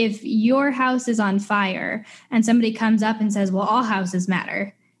 you know, if your house is on fire and somebody comes up and says, well, all houses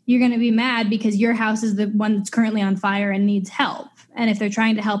matter, you're going to be mad because your house is the one that's currently on fire and needs help. And if they're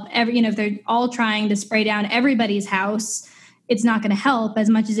trying to help if they're all trying to spray down everybody's house, it's not going to help as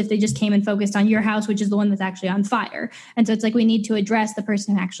much as if they just came and focused on your house, which is the one that's actually on fire. And so it's like, we need to address the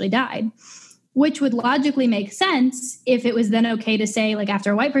person who actually died. Which would logically make sense if it was then okay to say, like,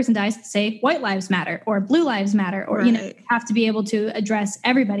 after a white person dies, to say white lives matter or blue lives matter, or, you know, have to be able to address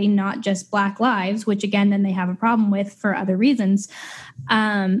everybody, not just Black lives, which again, then they have a problem with for other reasons.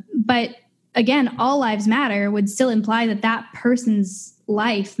 But again, all lives matter would still imply that that person's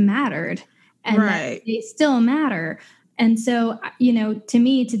life mattered and that they still matter. And so, you know, to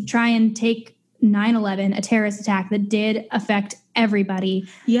me, to try and take 9/11, a terrorist attack that did affect everybody.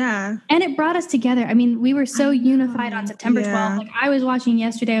 Yeah. And it brought us together. I mean, we were so unified on September 12th. Like I was watching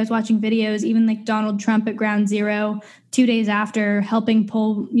videos, even like Donald Trump at Ground Zero 2 days after, helping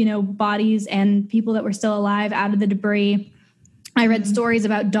pull, you know, bodies and people that were still alive out of the debris. I read stories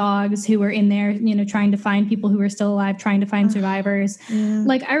about dogs who were in there, you know, trying to find people who were still alive, trying to find survivors.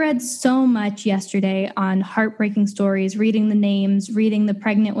 Like I read so much yesterday on heartbreaking stories, reading the names, reading the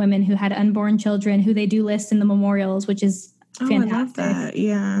pregnant women who had unborn children, who they do list in the memorials, which is fantastic. I love that.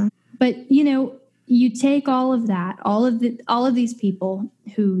 Yeah. But, you know, you take all of that, all of these people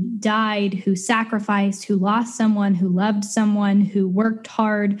who died, who sacrificed, who lost someone, who loved someone, who worked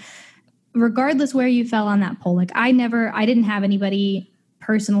hard, regardless where you fell on that poll. Like I didn't have anybody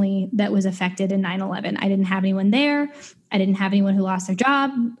personally that was affected in 9/11. I didn't have anyone there. I didn't have anyone who lost their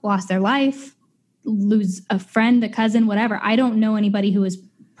job, lost their life, lose a friend, a cousin, whatever. I don't know anybody who was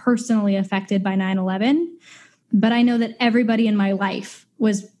personally affected by 9/11, but I know that everybody in my life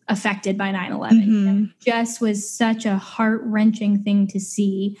was affected by 9/11. It just was such a heart-wrenching thing to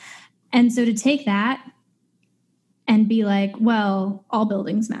see. And so to take that and be like, well, all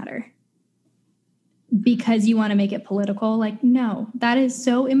buildings matter, because you want to make it political. Like, no, that is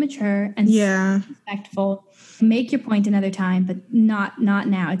so immature and so disrespectful. Make your point another time, but not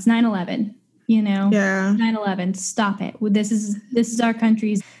now. It's 9/11, you know? 9/11, stop it. This is our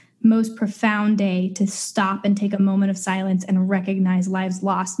country's most profound day to stop and take a moment of silence and recognize lives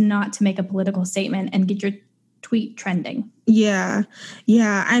lost, not to make a political statement and get your tweet trending. Yeah.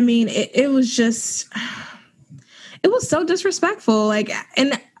 I mean, it was just... It was so disrespectful. Like,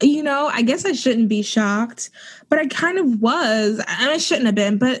 and, you know, I guess I shouldn't be shocked, but I kind of was. And I shouldn't have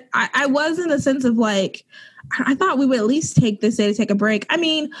been, but I was, in the sense of like, I thought we would at least take this day to take a break. I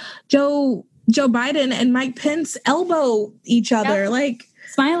mean, Joe Biden and Mike Pence elbow each other, like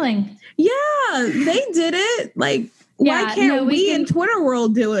smiling. Yeah, they did it. Like, why can't we in Twitter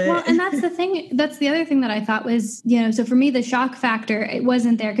world do it? Well, and that's the thing. That's the other thing that I thought was, you know, so for me, the shock factor, it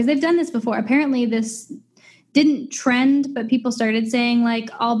wasn't there because they've done this before. Apparently this didn't trend, but people started saying like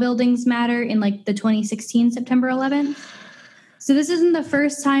all buildings matter in like the 2016 September 11th. So this isn't the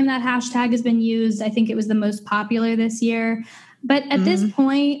first time that hashtag has been used. I think it was the most popular this year. But at this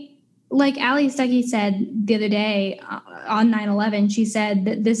point, like Ali Stuckey said the other day on 9/11, she said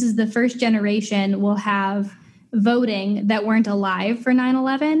that this is the first generation will have voting that weren't alive for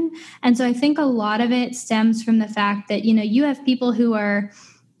 9/11. And so I think a lot of it stems from the fact that, you know, you have people who are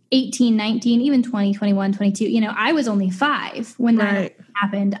 18, 19, even 20, 21, 22. You know, I was only 5 when that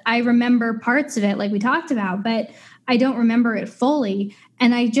happened. I remember parts of it, like we talked about, but I don't remember it fully.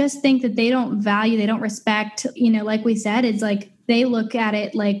 And I just think that they don't respect, you know, like we said, it's like they look at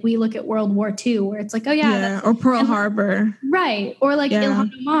it like we look at World War II, where it's like, oh, yeah. Or Pearl Harbor. Right. Or like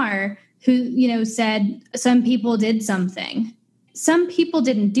Ilhan Omar, who, you know, said some people did something. Some people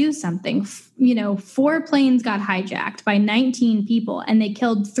didn't do something. You know, 4 planes got hijacked by 19 people and they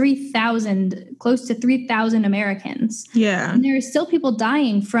killed close to 3,000 Americans. Yeah. And there are still people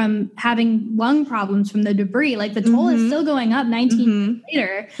dying from having lung problems from the debris. Like the toll is still going up 19 years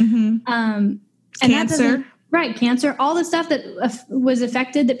later. And cancer. Right. Cancer, all the stuff that was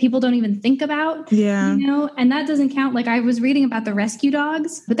affected that people don't even think about. Yeah. You know, and that doesn't count. Like I was reading about the rescue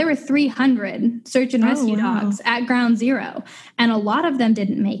dogs, but there were 300 search and rescue dogs at Ground Zero. And a lot of them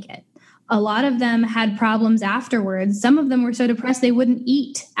didn't make it. A lot of them had problems afterwards. Some of them were so depressed they wouldn't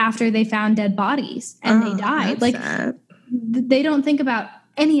eat after they found dead bodies and they died. Like they don't think about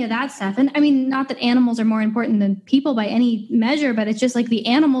any of that stuff. And I mean, not that animals are more important than people by any measure, but it's just like the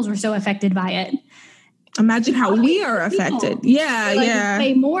animals were so affected by it. Imagine how we are affected. Yeah, like,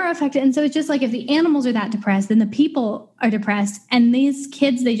 way more affected. And so it's just like if the animals are that depressed, then the people are depressed. And these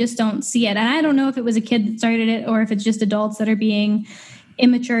kids, they just don't see it. And I don't know if it was a kid that started it or if it's just adults that are being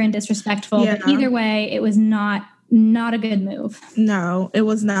immature and disrespectful. Yeah. But either way, it was not a good move. No, it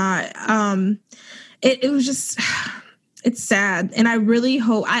was not. It was just, it's sad. And I really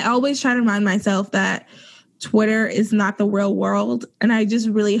hope, I always try to remind myself that Twitter is not the real world. And I just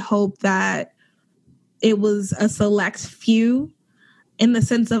really hope that it was a select few in the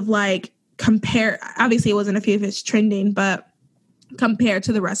sense of like obviously it wasn't a few if it's trending, but compared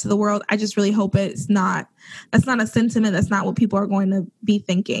to the rest of the world, I just really hope that's not a sentiment. That's not what people are going to be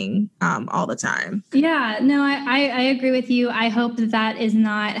thinking all the time. Yeah, no, I agree with you. I hope that is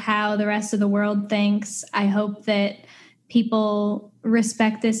not how the rest of the world thinks. I hope that people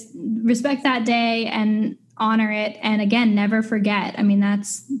respect that day and honor it. And again, never forget. I mean,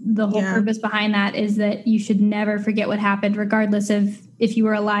 that's the whole purpose behind that, is that you should never forget what happened, regardless of if you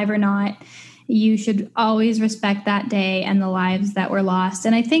were alive or not. You should always respect that day and the lives that were lost.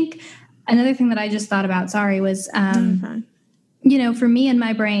 And I think another thing that I just thought about, was, you know, for me in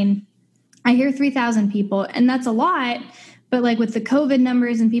my brain, I hear 3,000 people and that's a lot. But like with the COVID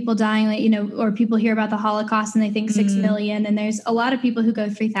numbers and people dying, like, you know, or people hear about the Holocaust and they think 6 million, and there's a lot of people who go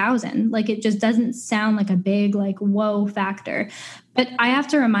 3,000. Like it just doesn't sound like a big, like, whoa factor. But I have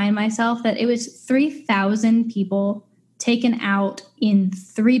to remind myself that it was 3,000 people taken out in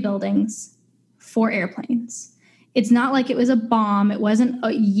 3 buildings, 4 airplanes. It's not like it was a bomb. It wasn't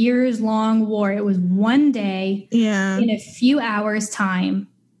a years-long war. It was one day in a few hours' time.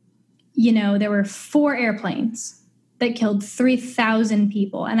 You know, there were 4 airplanes that killed 3,000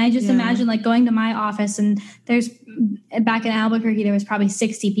 people. And I just imagine like going to my office, and there's back in Albuquerque, there was probably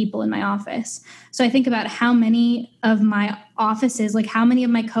 60 people in my office. So I think about how many of my offices, like how many of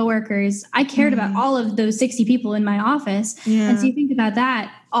my coworkers, I cared about all of those 60 people in my office. Yeah. And so you think about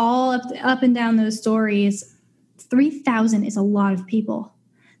that all up and down those stories, 3,000 is a lot of people.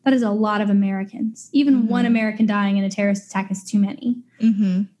 That is a lot of Americans. Even one American dying in a terrorist attack is too many.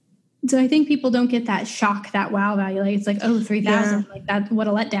 Mm-hmm. So I think people don't get that shock, that wow value. Like it's like, oh, 3,000. Like that, what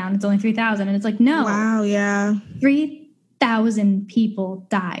a letdown. It's only 3,000. And it's like, no. Wow, yeah. 3,000 people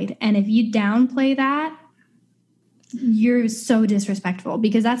died. And if you downplay that, you're so disrespectful,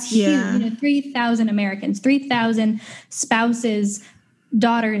 because that's huge. You know, 3,000 Americans, 3,000 spouses,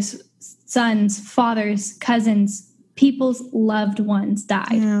 daughters, sons, fathers, cousins, people's loved ones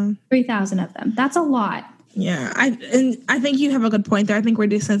died. Yeah. 3,000 of them. That's a lot. Yeah, I think you have a good point there. I think we're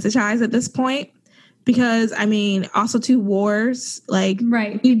desensitized at this point because, I mean, also 2 wars. Like,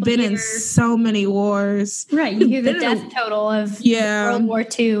 we've been in so many wars. Right, you hear the death total of World War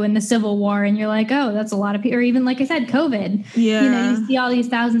II and the Civil War, and you're like, oh, that's a lot of people. Or even, like I said, COVID. Yeah. You know, you see all these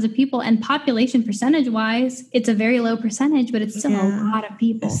thousands of people, and population percentage-wise, it's a very low percentage, but it's still a lot of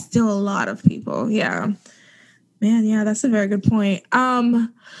people. It's still a lot of people, yeah. Man, yeah, that's a very good point.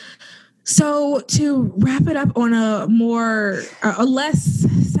 So to wrap it up on a more, a less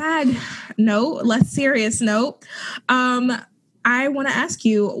sad note, less serious note, I want to ask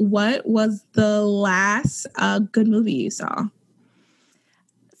you, what was the last good movie you saw?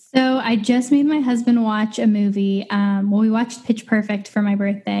 So I just made my husband watch a movie. We watched Pitch Perfect for my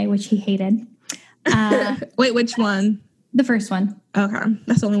birthday, which he hated. Wait, which one? The first one. Okay.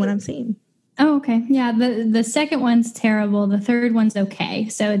 That's the only one I've seen. Oh, okay. Yeah, the second one's terrible. The third one's okay.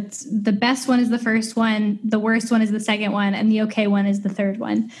 So it's the best one is the first one, the worst one is the second one, and the okay one is the third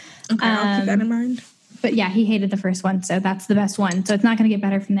one. Okay, I'll keep that in mind. But yeah, he hated the first one, so that's the best one. So it's not going to get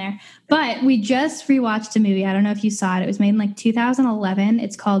better from there. But we just rewatched a movie. I don't know if you saw it. It was made in like 2011.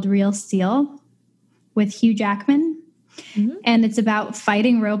 It's called Real Steel with Hugh Jackman. Mm-hmm. And it's about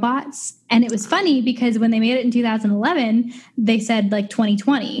fighting robots. And it was funny because when they made it in 2011, they said like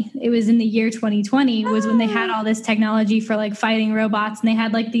 2020. It was in the year 2020 was when they had all this technology for like fighting robots. And they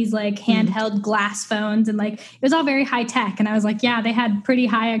had like these like handheld glass phones, and like it was all very high tech. And I was like, yeah, they had pretty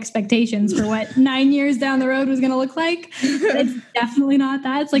high expectations for what 9 years down the road was going to look like. But it's definitely not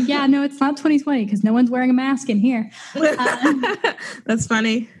that. It's like, yeah, no, it's not 2020 because no one's wearing a mask in here. That's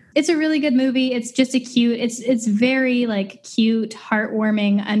funny. It's a really good movie. It's just it's very like cute,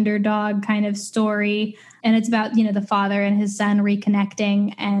 heartwarming underdog kind of story. And it's about, the father and his son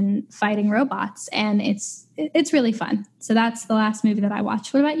reconnecting and fighting robots. And it's really fun. So that's the last movie that I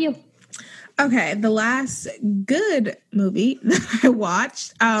watched. What about you? Okay, the last good movie that I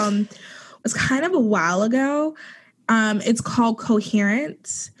watched was kind of a while ago. It's called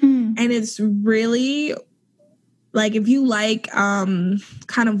Coherence. And it's really... like, if you like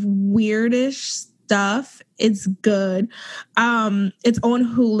kind of weirdish stuff, it's good. It's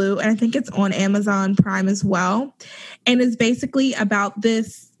on Hulu, and I think it's on Amazon Prime as well. And it's basically about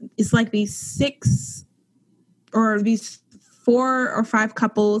this. It's like these 4 or 5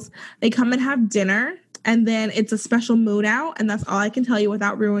 couples. They come and have dinner, and then it's a special mood out, and that's all I can tell you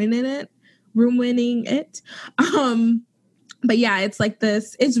without ruining it. But yeah, it's like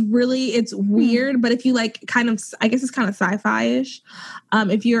this. It's weird, but if you like I guess it's kind of sci-fi-ish.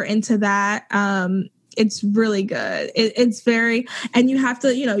 If you're into that, it's really good. It's very, and you have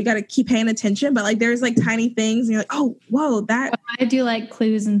to, you got to keep paying attention, but like there's like tiny things and you're like, oh, whoa, that. I do like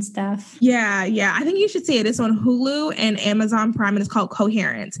clues and stuff. Yeah. I think you should see it. It's on Hulu and Amazon Prime, and it's called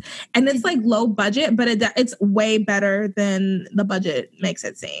Coherence. And it's like low budget, but it's way better than the budget makes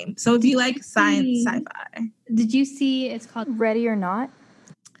it seem. So if you like sci-fi. Did you see it's called Ready or Not?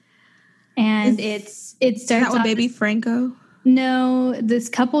 And it starts that with off Baby Franco? No, this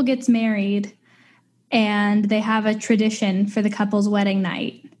couple gets married and they have a tradition for the couple's wedding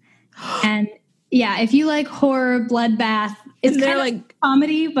night. And yeah, if you like horror, bloodbath, it's kind of like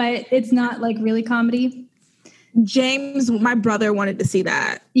comedy, but it's not like really comedy. James, my brother, wanted to see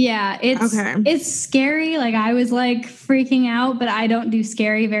that. Yeah, it's scary. Like I was like freaking out, but I don't do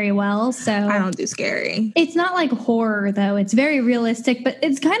scary very well. So I don't do scary. It's not like horror though. It's very realistic, but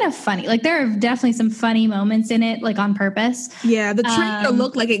it's kind of funny. Like there are definitely some funny moments in it, like on purpose. Yeah, the trailer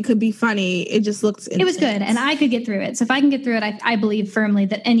looked like it could be funny. It just looks intense. It was good, and I could get through it. So if I can get through it, I believe firmly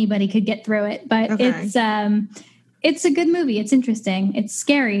that anybody could get through it. But it's a good movie. It's interesting. It's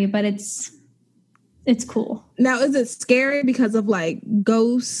scary, but it's cool. Now, is it scary because of like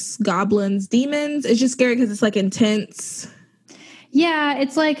ghosts, goblins, demons? It's just scary because it's like intense. Yeah,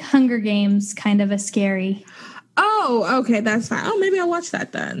 it's like Hunger Games, kind of a scary. Oh, okay, that's fine. Oh, maybe I'll watch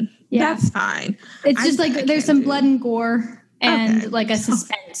that then. Yeah, that's fine. It's just like there's some blood and gore and like a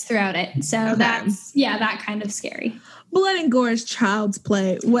suspense throughout it. So that's that kind of scary. Blood and gore is child's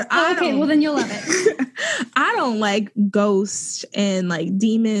play. Well, then you'll love it. I don't like ghosts and like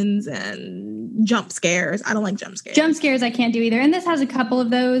demons and jump scares. I don't like jump scares. Jump scares I can't do either. And this has a couple of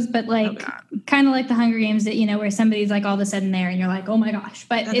those, but like kind of like the Hunger Games that, where somebody's like all of a sudden there and you're like, oh my gosh,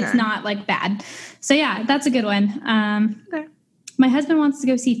 but it's not like bad. So yeah, that's a good one. My husband wants to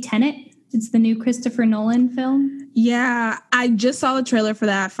go see Tenet. It's the new Christopher Nolan film. Yeah, I just saw the trailer for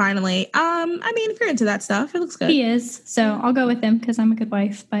that finally. I mean, if you're into that stuff, it looks good. He is. So I'll go with him because I'm a good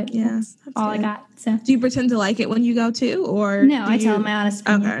wife, but that's all good. I got. So do you pretend to like it when you go too, or no, I tell him my honest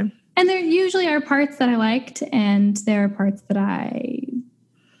opinion. Okay. And there usually are parts that I liked and there are parts that I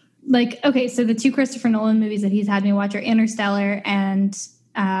like. Okay, so the 2 Christopher Nolan movies that he's had me watch are Interstellar and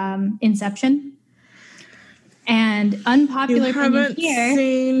Inception. And unpopular opinion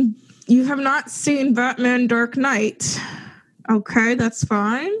here. You have not seen Batman Dark Knight. Okay, that's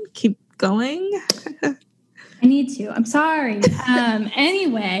fine. Keep going. I need to. I'm sorry.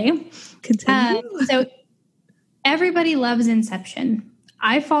 Anyway. Continue. So everybody loves Inception.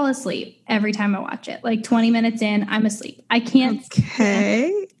 I fall asleep every time I watch it. Like 20 minutes in, I'm asleep. I can't.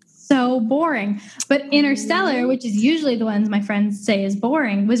 Okay. So boring. But Interstellar, which is usually the ones my friends say is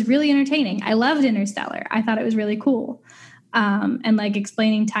boring, was really entertaining. I loved Interstellar. I thought it was really cool. And like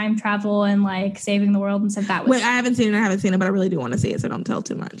explaining time travel and like saving the world and stuff. That was. Wait, I haven't seen it, but I really do want to see it, so don't tell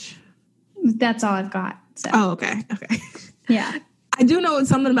too much. That's all I've got. So. Oh, okay. Yeah. I do know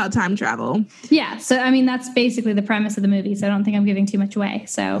something about time travel. Yeah. So, I mean, that's basically the premise of the movie. So I don't think I'm giving too much away.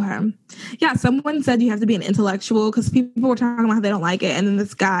 So, yeah, someone said you have to be an intellectual because people were talking about how they don't like it. And then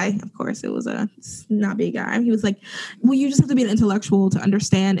this guy, of course, it was a snobby guy. He was like, well, you just have to be an intellectual to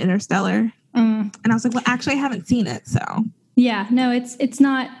understand Interstellar. And I was like, well, actually, I haven't seen it. So, yeah, no, it's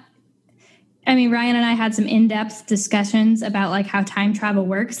not. I mean, Ryan and I had some in-depth discussions about like how time travel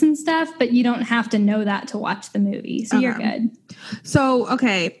works and stuff, but you don't have to know that to watch the movie. So you're good. So,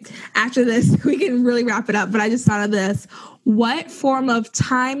 okay, after this, we can really wrap it up, but I just thought of this. What form of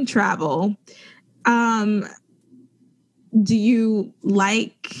time travel do you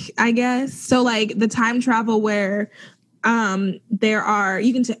like, I guess? So like the time travel where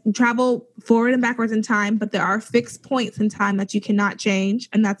you can travel forward and backwards in time, but there are fixed points in time that you cannot change.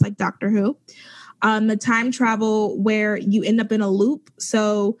 And that's like Doctor Who. the time travel where you end up in a loop.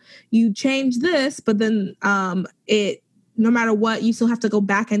 So you change this, but then no matter what, you still have to go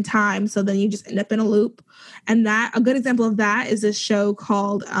back in time. So then you just end up in a loop. And a good example of that is this show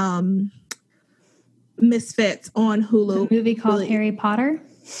called Misfits on Hulu. A movie called Harry Potter.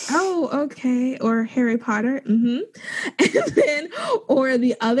 Oh, okay. Or Harry Potter. Mm-hmm. And then, or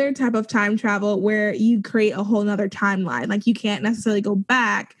the other type of time travel where you create a whole nother timeline. Like you can't necessarily go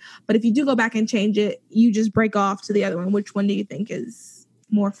back, but if you do go back and change it, you just break off to the other one. Which one do you think is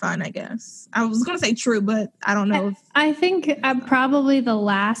more fun, I guess? I was going to say true, but I don't know. I think probably the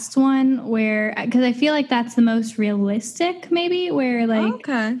last one where, because I feel like that's the most realistic maybe, where like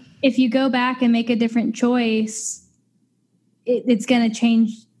if you go back and make a different choice, it's going to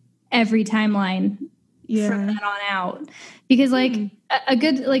change every timeline from that on out. Because like a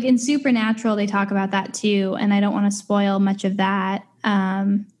good, like in Supernatural, they talk about that too. And I don't want to spoil much of that,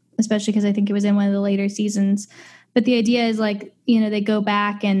 especially because I think it was in one of the later seasons. But the idea is like, you know, they go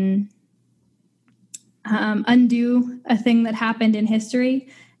back and undo a thing that happened in history.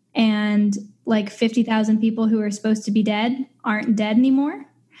 And like 50,000 people who are supposed to be dead aren't dead anymore.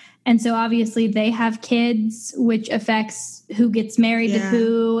 And so obviously they have kids, which affects who gets married to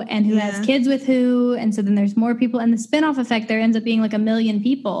who and who has kids with who. And so then there's more people. And the spinoff effect, there ends up being like 1 million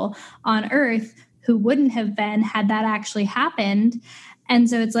people on Earth who wouldn't have been had that actually happened. And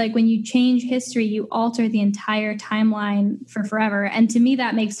so it's like when you change history, you alter the entire timeline for forever. And to me,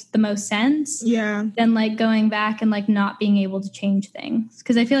 that makes the most sense than like going back and like not being able to change things.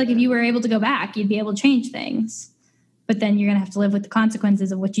 Because I feel like if you were able to go back, you'd be able to change things. But then you're going to have to live with the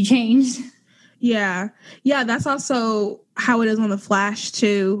consequences of what you changed. Yeah. Yeah, that's also how it is on The Flash,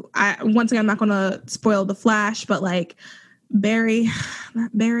 too. Once again, I'm not going to spoil The Flash, but like Barry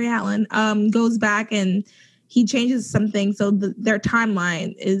Allen goes back and he changes something. So their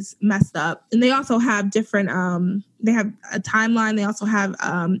timeline is messed up. And they also have different, they have a timeline. They also have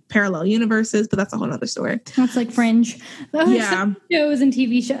parallel universes, but that's a whole other story. That's like Fringe. Those shows and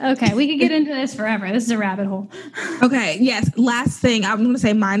TV shows. Okay, we could get into this forever. This is a rabbit hole. Okay, yes. Last thing, I'm going to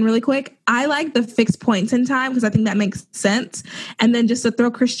say mine really quick. I like the fixed points in time because I think that makes sense. And then just to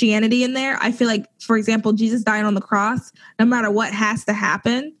throw Christianity in there, I feel like, for example, Jesus dying on the cross, no matter what has to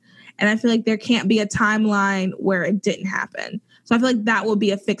happen. And I feel like there can't be a timeline where it didn't happen. So I feel like that will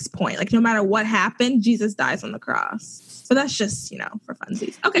be a fixed point. Like no matter what happened, Jesus dies on the cross. So that's just, you know, for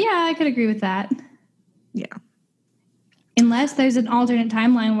funsies. Okay. Yeah, I could agree with that. Yeah. Unless there's an alternate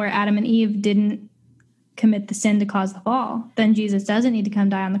timeline where Adam and Eve didn't commit the sin to cause the fall, then Jesus doesn't need to come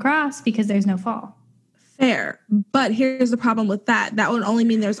die on the cross because there's no fall. Fair. But here's the problem with that. That would only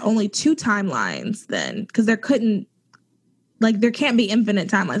mean there's only 2 timelines then, because there can't be infinite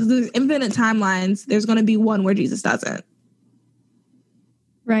timelines. If there's infinite timelines, there's going to be one where Jesus doesn't.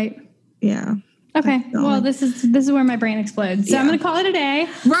 Right. Yeah. Okay. Well, this is where my brain explodes. So I'm going to call it a day.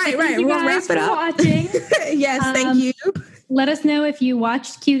 Right. We'll wrap it up. Watching. Yes. Thank you. Let us know if you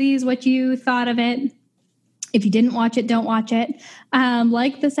watched Cuties, what you thought of it. If you didn't watch it, don't watch it.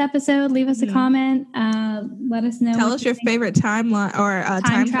 Like this episode, leave us a comment. Let us know. Tell us your favorite timeline or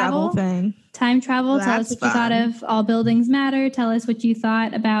time travel thing. Time travel. Tell us what you thought of All Buildings Matter. Tell us what you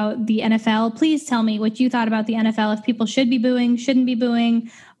thought about the NFL. Please tell me what you thought about the NFL. If people should be booing, shouldn't be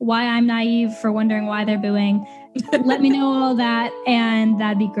booing, why I'm naive for wondering why they're booing. Let me know all that, and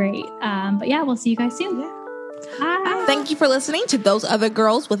that'd be great. But yeah, we'll see you guys soon. Yeah. Bye. Thank you for listening to Those Other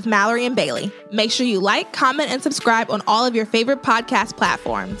Girls with Mallory and Bailey. Make sure you like, comment, and subscribe on all of your favorite podcast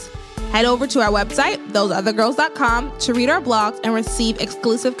platforms. Head over to our website, thoseothergirls.com, to read our blogs and receive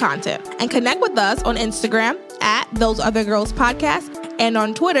exclusive content. And connect with us on Instagram at Those Other Girls Podcast and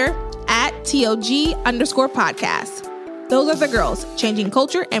on Twitter at TOG_podcast. Those Other Girls, changing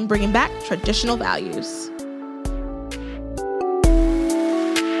culture and bringing back traditional values.